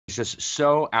It's just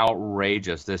so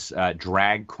outrageous, this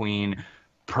drag queen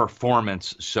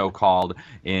performance, so-called,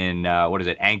 in what is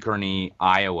it, Ankeny,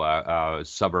 Iowa,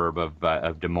 suburb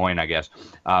of Des Moines, I guess.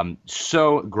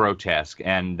 So grotesque.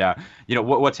 And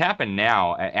what's happened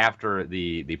now after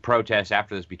the protests,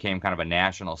 after this became kind of a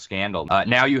national scandal.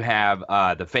 Now you have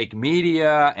the fake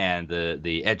media and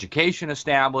the education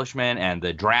establishment and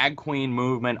the drag queen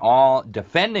movement all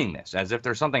defending this as if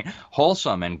there's something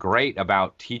wholesome and great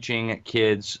about teaching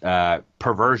kids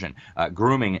perversion,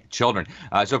 grooming children.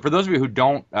 So for those of you who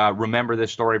don't remember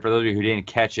this story, for those of you who didn't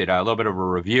catch it, a little bit of a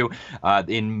review.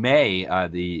 In May,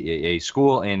 a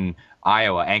school in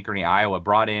Iowa, Ankeny, Iowa,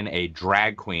 brought in a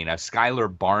drag queen, a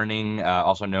Skylar Barning,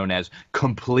 also known as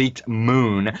Complete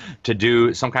Moon, to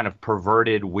do some kind of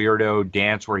perverted weirdo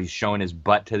dance where he's showing his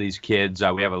butt to these kids.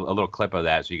 We have a little clip of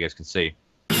that so you guys can see.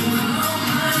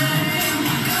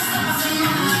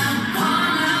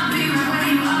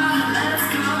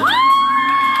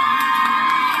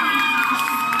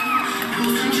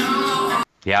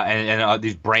 Yeah, and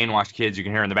these brainwashed kids you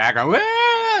can hear in the background.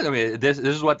 I mean, this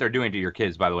is what they're doing to your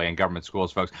kids, by the way, in government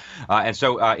schools, folks. And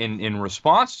so in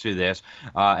response to this,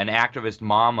 an activist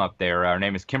mom up there, her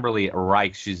name is Kimberly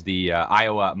Reich. She's the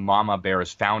Iowa Mama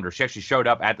Bears founder. She actually showed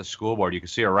up at the school board. You can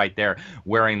see her right there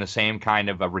wearing the same kind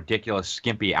of a ridiculous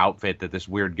skimpy outfit that this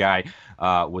weird guy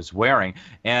was wearing.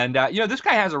 And, this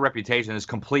guy has a reputation, this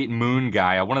Complete Moon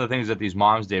guy. One of the things that these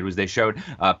moms did was they showed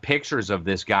pictures of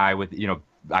this guy with,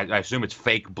 I assume it's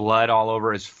fake blood all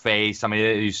over his face. I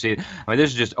mean, you see,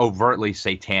 this is just overtly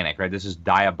satanic, right? This is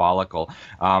diabolical.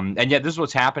 And yet this is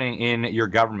what's happening in your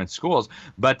government schools.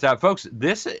 But folks,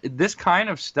 this kind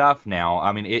of stuff now,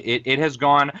 I mean, it has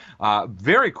gone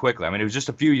very quickly. I mean, it was just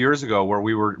a few years ago where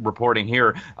we were reporting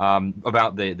here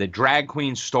about the drag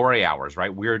queen story hours,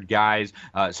 right? Weird guys,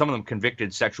 some of them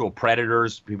convicted sexual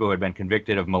predators, people who had been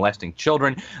convicted of molesting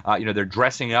children. They're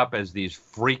dressing up as these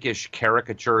freakish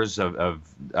caricatures of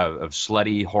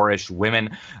slutty, whorish women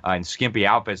in skimpy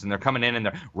outfits, and they're coming in and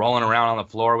they're rolling around on the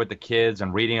floor with the kids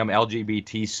and reading them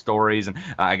LGBT stories, and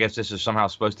I guess this is somehow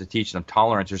supposed to teach them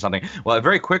tolerance or something. Well, it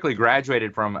very quickly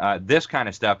graduated from this kind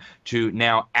of stuff to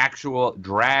now actual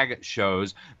drag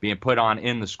shows being put on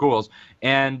in the schools.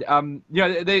 And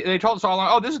they told us all along,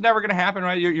 oh, this is never going to happen,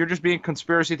 right? You're just being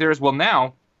conspiracy theorists. Well,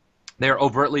 now they're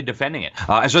overtly defending it.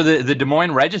 And so the Des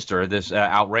Moines Register, this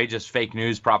outrageous fake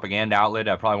news propaganda outlet,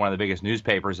 probably one of the biggest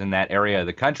newspapers in that area of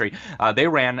the country, they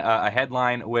ran a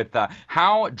headline with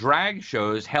how drag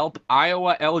shows help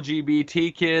Iowa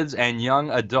LGBT kids and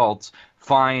young adults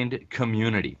find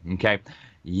community. Okay.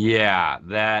 Yeah,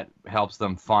 that helps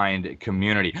them find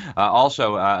community.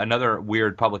 Also, another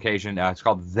weird publication, it's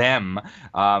called Them,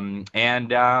 and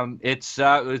it's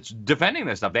defending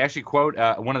this stuff. They actually quote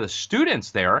one of the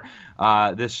students there,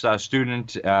 this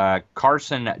student,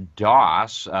 Carson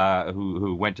Doss,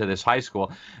 who went to this high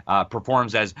school,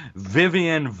 performs as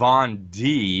Vivian Von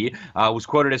D, was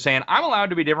quoted as saying, "I'm allowed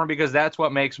to be different because that's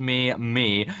what makes me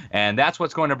me, and that's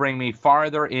what's going to bring me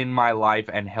farther in my life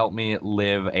and help me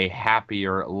live a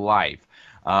happier life."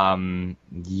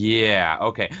 Yeah,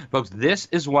 okay. Folks, this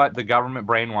is what the government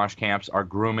brainwash camps are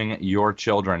grooming your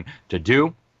children to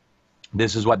do.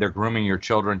 This is what they're grooming your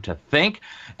children to think.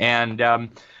 And,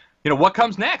 what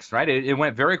comes next, right? It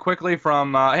went very quickly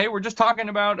from, hey, we're just talking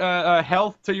about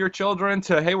health to your children,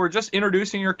 to, hey, we're just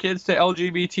introducing your kids to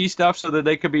LGBT stuff so that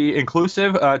they could be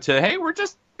inclusive, to, hey, we're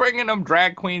just bringing them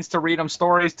drag queens to read them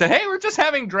stories, to, hey, we're just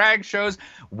having drag shows.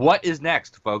 What is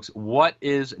next, folks? What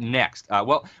is next?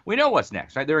 Well, we know what's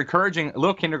next, right? They're encouraging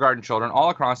little kindergarten children all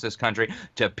across this country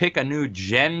to pick a new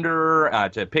gender,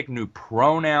 to pick new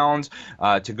pronouns,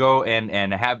 to go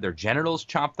and have their genitals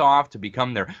chopped off, to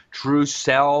become their true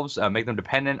selves, make them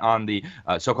dependent on the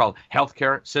so-called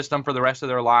healthcare system for the rest of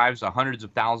their lives, hundreds of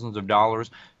thousands of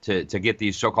dollars to get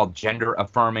these so-called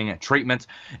gender-affirming treatments.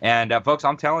 And folks,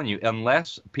 I'm telling you,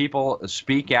 unless people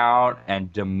speak out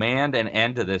and demand an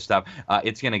end to this stuff,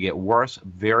 it's going to get worse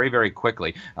very, very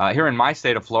quickly. Here in my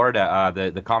state of Florida,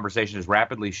 the conversation is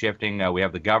rapidly shifting. We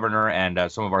have the governor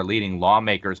and some of our leading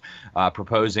lawmakers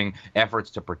proposing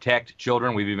efforts to protect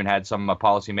children. We've even had some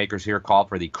policymakers here call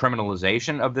for the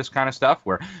criminalization of this kind of stuff,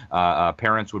 where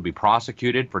parents would be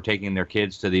prosecuted for taking their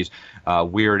kids to these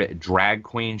weird drag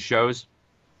queen shows.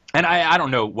 And I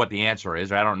don't know what the answer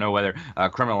is. I don't know whether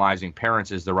criminalizing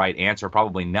parents is the right answer.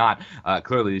 Probably not.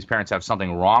 Clearly, these parents have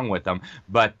something wrong with them.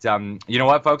 But you know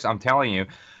what, folks? I'm telling you,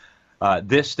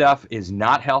 This stuff is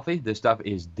not healthy. This stuff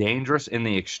is dangerous in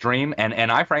the extreme.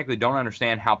 And I frankly don't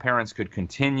understand how parents could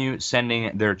continue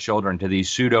sending their children to these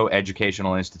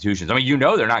pseudo-educational institutions. I mean, you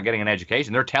know they're not getting an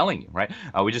education. They're telling you, right?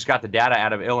 We just got the data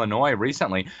out of Illinois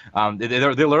recently.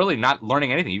 They're literally not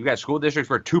learning anything. You've got school districts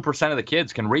where 2% of the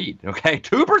kids can read, okay?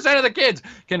 2% of the kids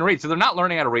can read. So they're not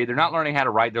learning how to read. They're not learning how to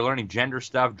write. They're learning gender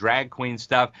stuff, drag queen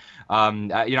stuff.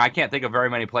 I can't think of very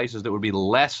many places that would be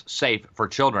less safe for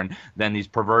children than these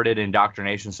perverted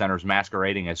indoctrination centers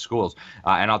masquerading as schools.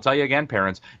 And I'll tell you again,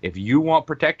 parents, if you won't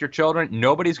protect your children,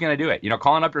 nobody's going to do it.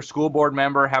 Calling up your school board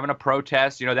member, having a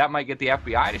protest, that might get the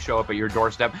FBI to show up at your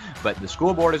doorstep, but the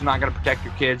school board is not going to protect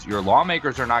your kids. Your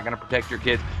lawmakers are not going to protect your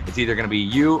kids. It's either going to be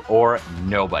you or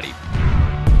nobody.